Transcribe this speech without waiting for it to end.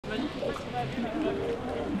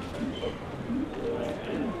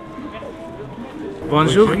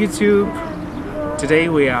Bonjour YouTube! Today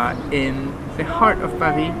we are in the heart of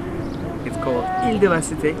Paris. It's called Ile de la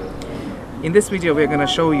Cité. In this video we're going to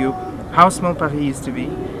show you how small Paris used to be,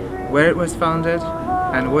 where it was founded,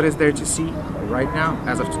 and what is there to see right now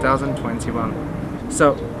as of 2021.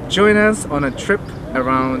 So join us on a trip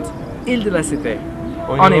around Ile de la Cité.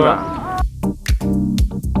 On y va!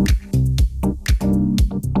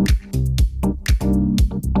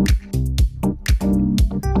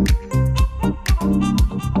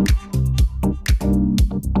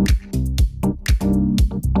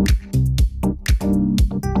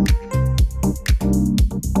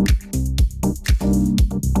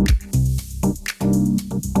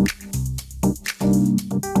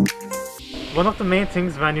 One of the main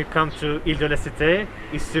things when you come to Ile de la Cité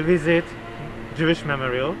is to visit Jewish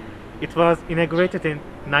Memorial. It was inaugurated in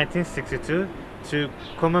 1962 to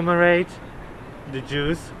commemorate the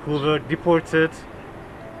Jews who were deported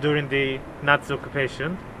during the Nazi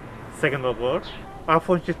occupation, Second World War.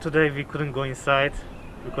 Unfortunately today we couldn't go inside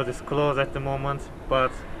because it's closed at the moment,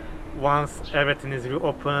 but once everything is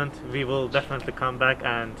reopened we will definitely come back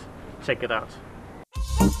and check it out.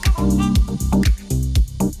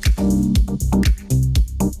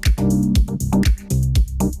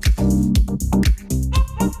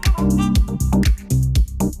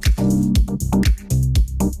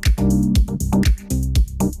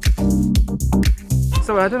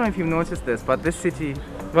 So I don't know if you've noticed this, but this city,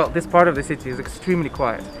 well, this part of the city is extremely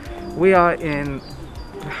quiet. We are in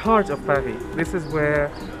the heart of Paris. This is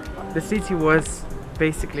where the city was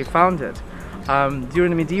basically founded. During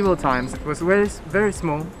the medieval times it was very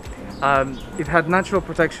small. It had natural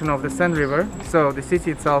protection of the Seine River, so the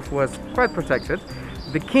city itself was quite protected.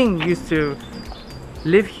 The king used to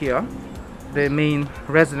live here. The main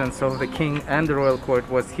residence of the king and the royal court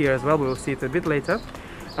was here as well. We will see it a bit later.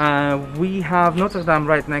 We have Notre-Dame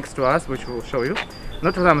right next to us, which we will show you.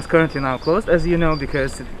 Notre-Dame is currently now closed, as you know,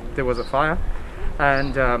 because there was a fire,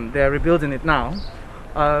 and they are rebuilding it now.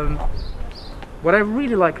 What I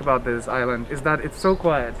really like about this island is that it's so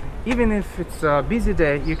quiet. Even if it's a busy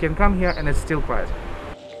day, you can come here and it's still quiet.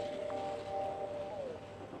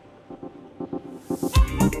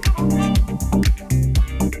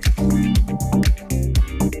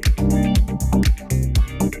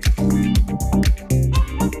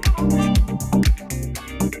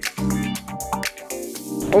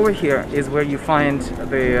 Over here is where you find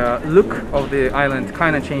the look of the island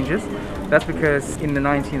kind of changes. That's because in the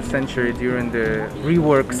 19th century, during the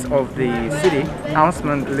reworks of the city,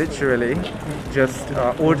 Haussmann literally just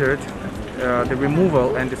ordered the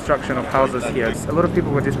removal and destruction of houses here. A lot of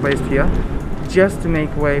people were displaced here just to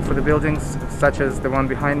make way for the buildings such as the one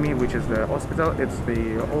behind me, which is the hospital. It's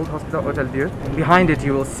the old hospital, Hôtel Dieu. Behind it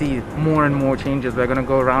you will see more and more changes. We're going to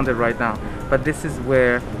go around it right now. But this is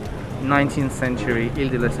where 19th century Ile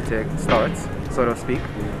de la Cité starts, so to speak.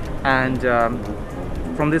 And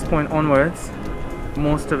from this point onwards,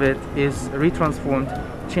 most of it is retransformed,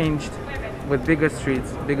 changed, with bigger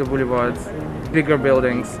streets, bigger boulevards, bigger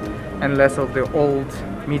buildings, and less of the old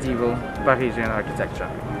medieval Parisian architecture.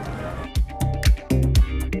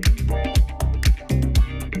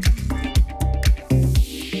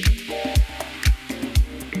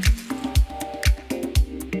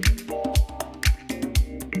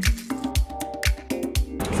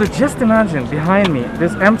 So just imagine, behind me,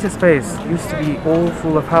 this empty space used to be all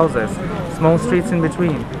full of houses, small streets in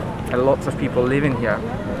between, and lots of people living here.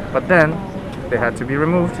 But then, they had to be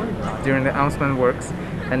removed during the Haussmann works,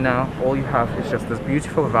 and now all you have is just this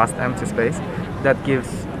beautiful, vast, empty space that gives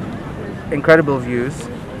incredible views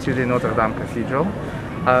to the Notre-Dame Cathedral.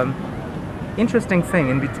 Interesting thing,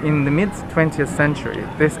 in the mid-20th century,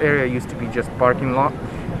 this area used to be just parking lot,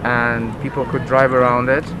 and people could drive around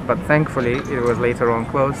it, but thankfully it was later on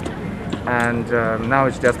closed, and now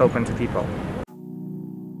it's just open to people.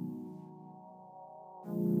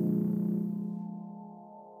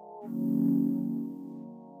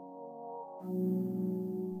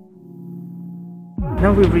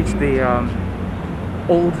 Now we've reached the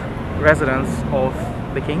old residence of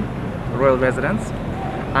the king, the royal residence,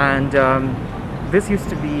 and this used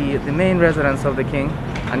to be the main residence of the king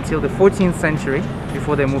until the 14th century,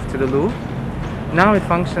 before they moved to the Louvre. Now it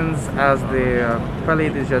functions as the Palais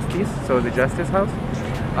de Justice, so the Justice House,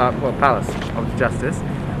 well, Palace of Justice.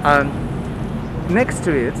 Next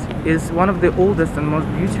to it is one of the oldest and most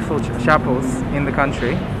beautiful chapels in the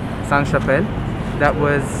country, Sainte-Chapelle, that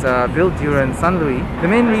was built during Saint Louis. The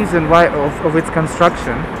main reason why of its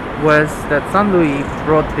construction was that Saint Louis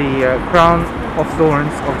brought the crown of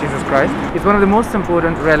thorns of Jesus Christ. It's one of the most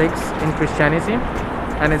important relics in Christianity,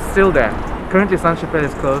 and it's still there. Currently Sainte-Chapelle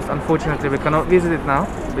is closed. Unfortunately, we cannot visit it now,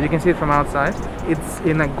 but you can see it from outside. It's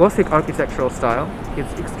in a Gothic architectural style.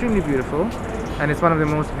 It's extremely beautiful, and it's one of the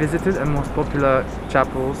most visited and most popular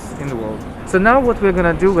chapels in the world. So now what we're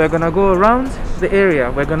gonna do, we're gonna go around the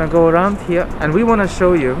area. We're gonna go around here, and we wanna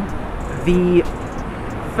show you the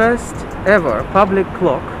first ever public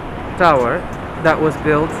clock tower that was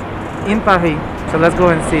built in Paris. So let's go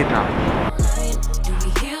and see it now.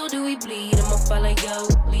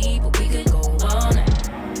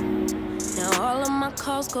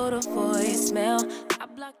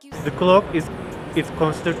 The clock is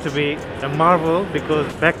considered to be a marvel because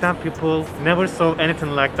back then people never saw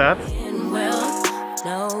anything like that.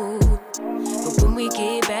 But when we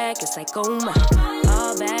get back, it's like, oh my,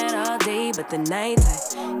 all bad all day, but the night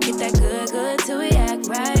get that good till we act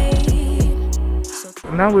right.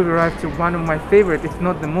 Now we've arrived to one of my favorite, if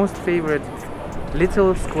not the most favorite,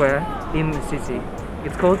 little square in the city.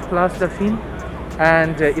 It's called Place Dauphine,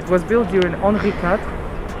 and it was built during Henri IV,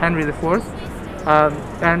 Henry IV,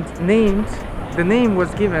 and the name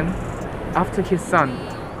was given after his son,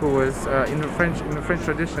 who was in the French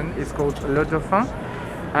tradition is called Le Dauphin,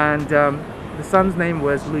 and the son's name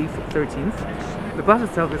was Louis XIII. The place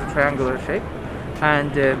itself is a triangular shape,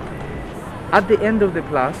 and at the end of the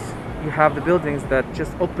place you have the buildings that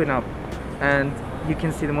just open up, and you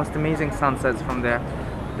can see the most amazing sunsets from there.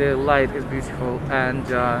 The light is beautiful, and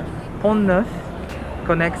Pont Neuf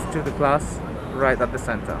connects to the place right at the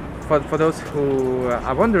center. For those who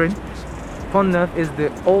are wondering, Pont Neuf is the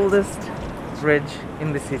oldest bridge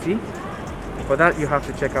in the city. For that you have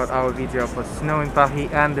to check out our video for Snow in Paris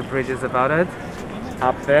and the bridges about it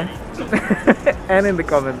up there and in the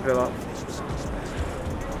comments below.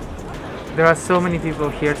 There are so many people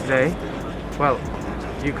here today. Well,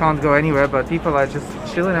 you can't go anywhere, but people are just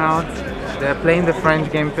chilling out. They're playing the French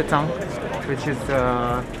game pétanque, which is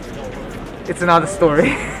it's another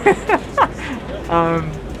story.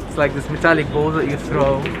 It's like this metallic ball that you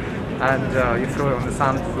throw, and you throw it on the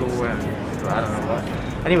sand through, I don't know what.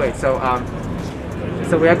 Anyway, so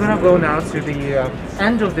we are gonna go now to the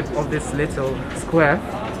end of this little square,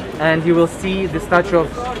 and you will see the statue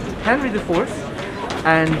of Henry IV,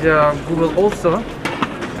 and we will also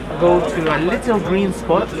go to a little green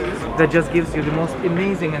spot that just gives you the most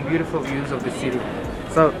amazing and beautiful views of the city.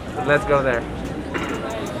 So let's go there.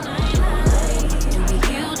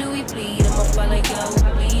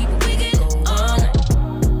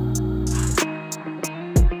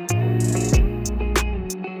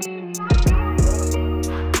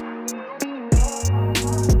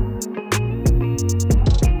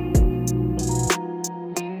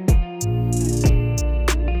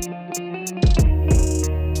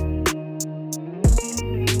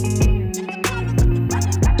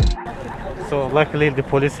 So luckily the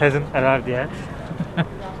police hasn't arrived yet.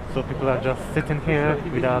 So people are just sitting here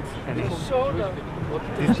without any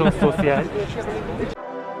distance social.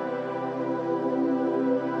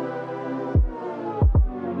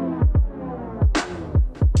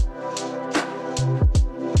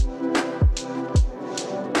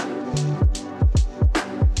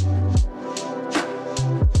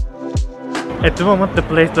 At the moment the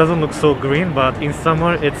place doesn't look so green, but in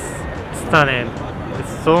summer it's stunning.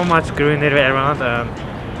 It's so much greenery around, and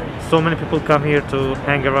so many people come here to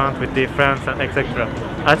hang around with their friends and etc.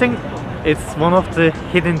 I think it's one of the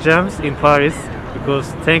hidden gems in Paris,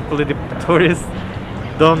 because thankfully the tourists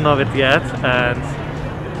don't know it yet, and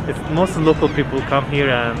it's mostly local people come here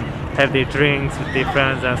and have their drinks with their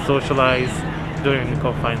friends and socialize during the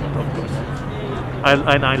confinement, of course.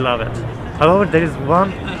 I love it. However, there is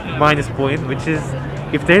one minus point, which is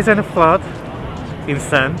if there is any flood in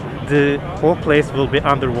Seine, the whole place will be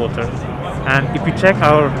underwater. And if you check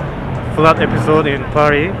our flood episode in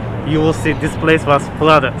Paris, you will see this place was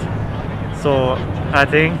flooded. So I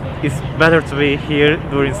think it's better to be here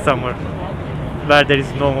during summer, where there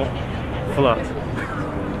is no flood.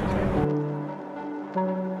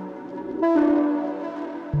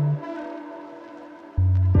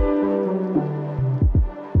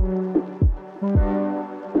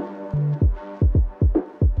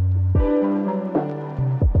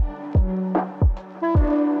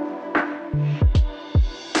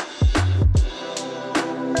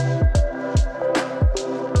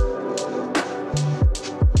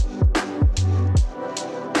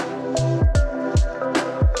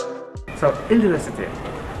 So, Ile de la Cité,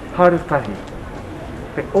 heart of Paris,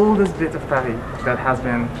 the oldest bit of Paris that has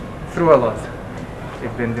been through a lot.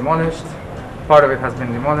 It's been demolished, part of it has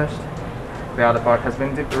been demolished, the other part has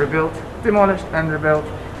been rebuilt, demolished and rebuilt,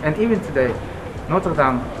 and even today,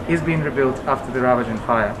 Notre-Dame is being rebuilt after the ravaging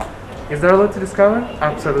fire. Is there a lot to discover?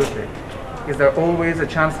 Absolutely. Is there always a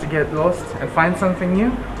chance to get lost and find something new?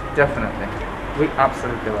 Definitely. We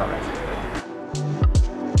absolutely love it.